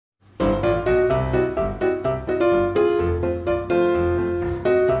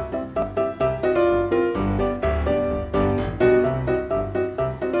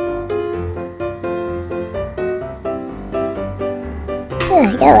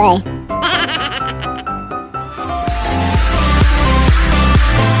Go away.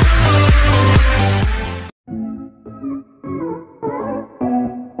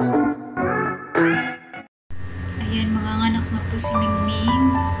 Ayan, mga anak na po si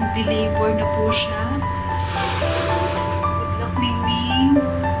Mingming. Nagli-labor na po siya. Good luck, Mingming.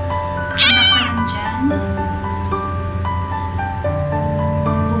 Anak ka lang dyan.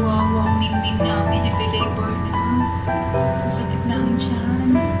 Kawawa ang Mingming namin. Nagli-labor na. Masakit na ang tiyan.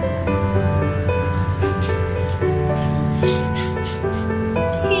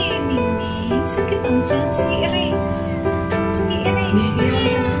 Hey, Mingming. Sakit ang tiyan. Sige, ere. Sige, ere.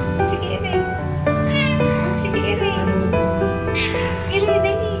 Sige, ere. Sige, ere. Ere,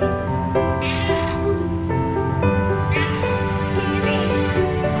 dali. Sige, ere.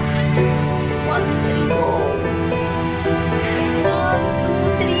 1, 2, 3, go. 1,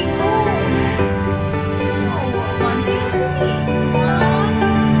 2, 3, go. 1, sige, dali. 1,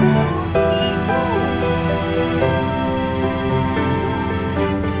 2, 3, go.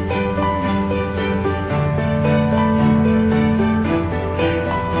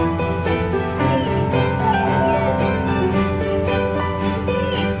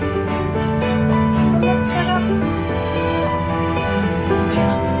 Sarap.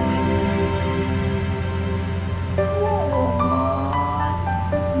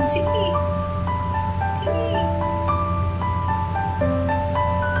 Sige. Sige.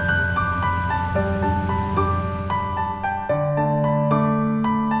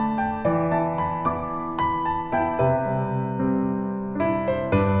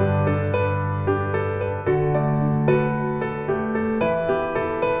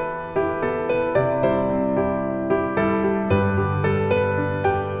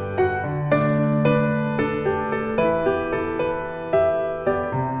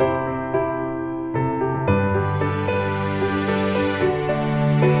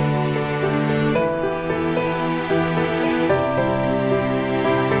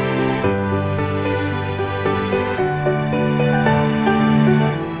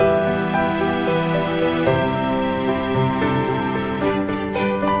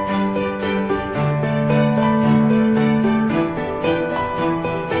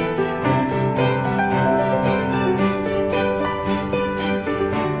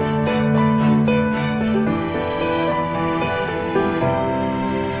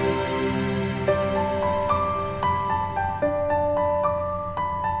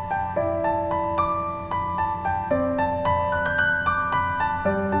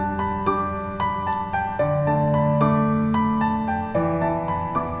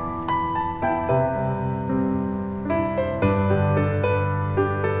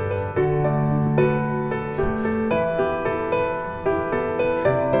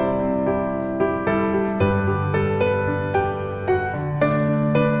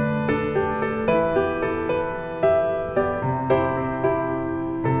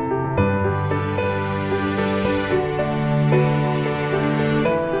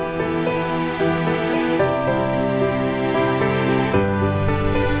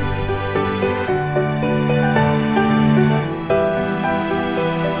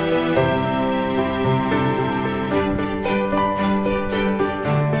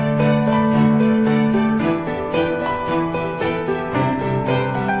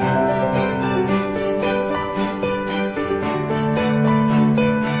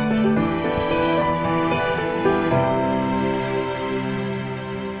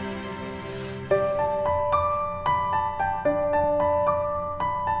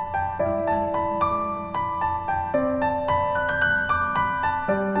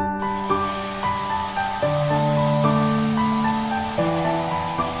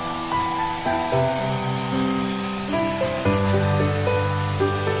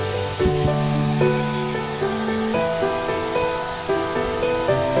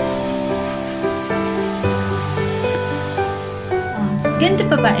 Ganito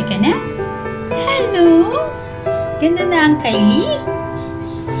babae ka na? Hello? Ganda na ang Kylie?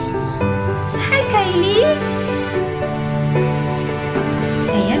 Hi, Kylie!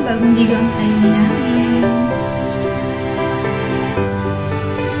 Ayan, bagong ligo ang Kylie namin.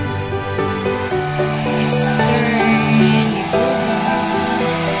 It's turn.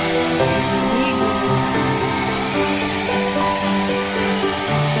 Ligo.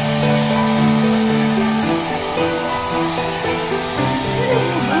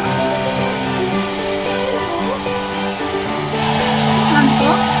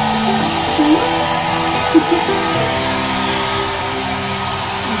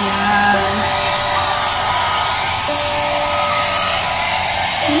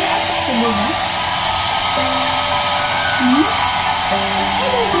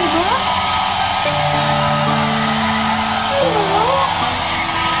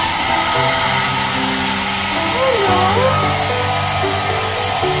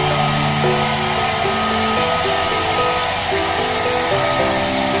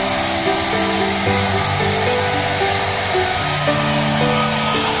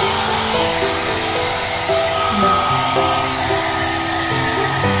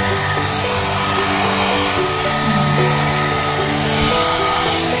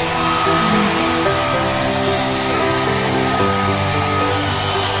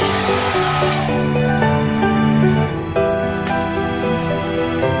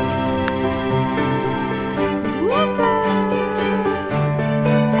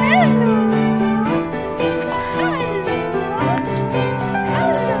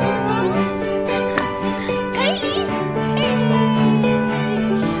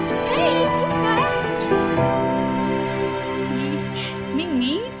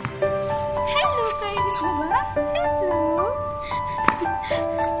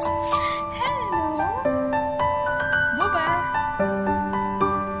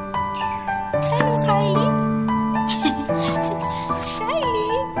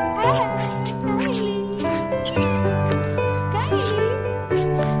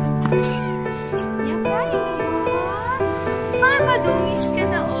 Madungis ka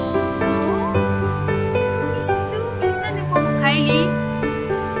na, oh. Dungis na ni po. Kylie?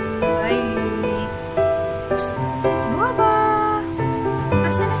 Kylie. Baba!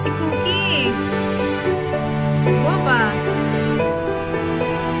 Asa na si Cookie? Baba!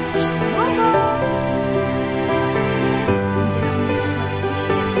 Baba!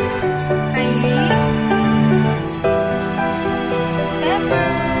 Kylie? Pepper!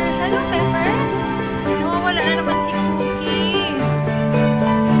 Hello, Pepper? Nawawala na naman si Cookie.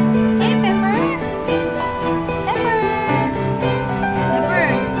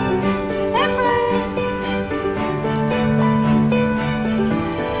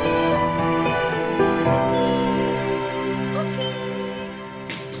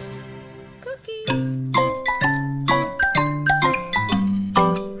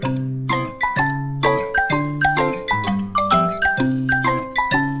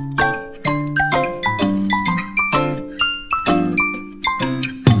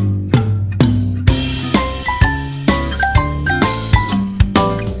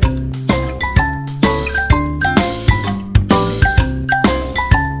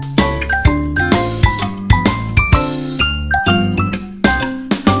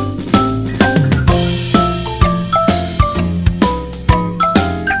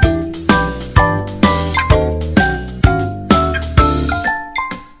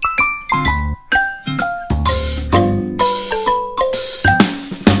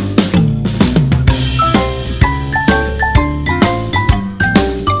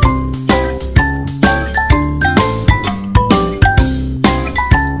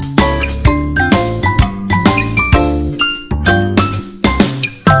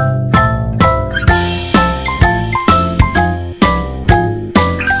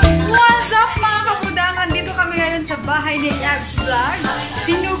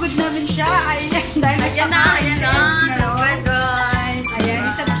 Sinugod namin siya. Ayan, dahil subscribe guys. Ayan,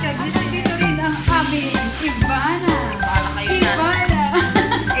 subscribe dito rin ang aming Ivana. Ivana.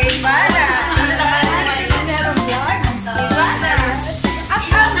 Ivana. Ivana. At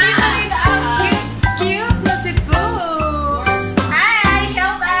ang dito rin ang cute na si Books. Hi!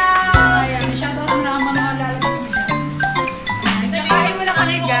 Shout out! Ayan, shout out na ang mga lalabas mo dyan. Kain mo na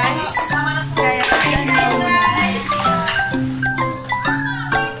kami guys. Kaya, ayan na.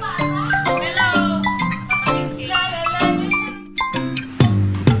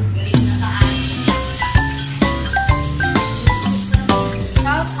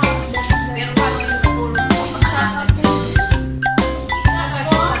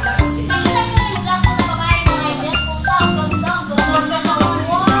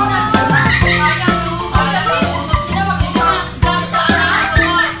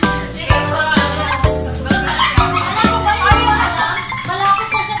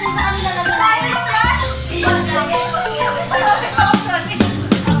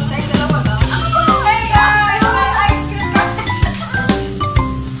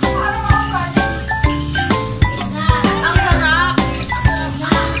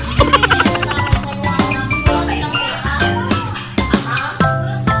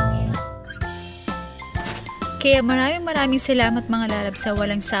 Kaya maraming salamat mga lalab sa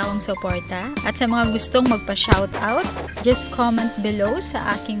walang sawang suporta at sa mga gustong magpa-shoutout, just comment below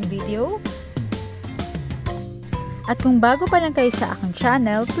sa aking video. At kung bago pa lang kayo sa aking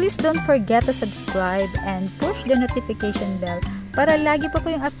channel, please don't forget to subscribe and push the notification bell para lagi po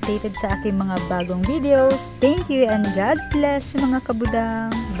kayong updated sa aking mga bagong videos. Thank you and God bless mga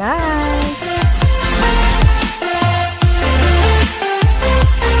kabudang. Bye!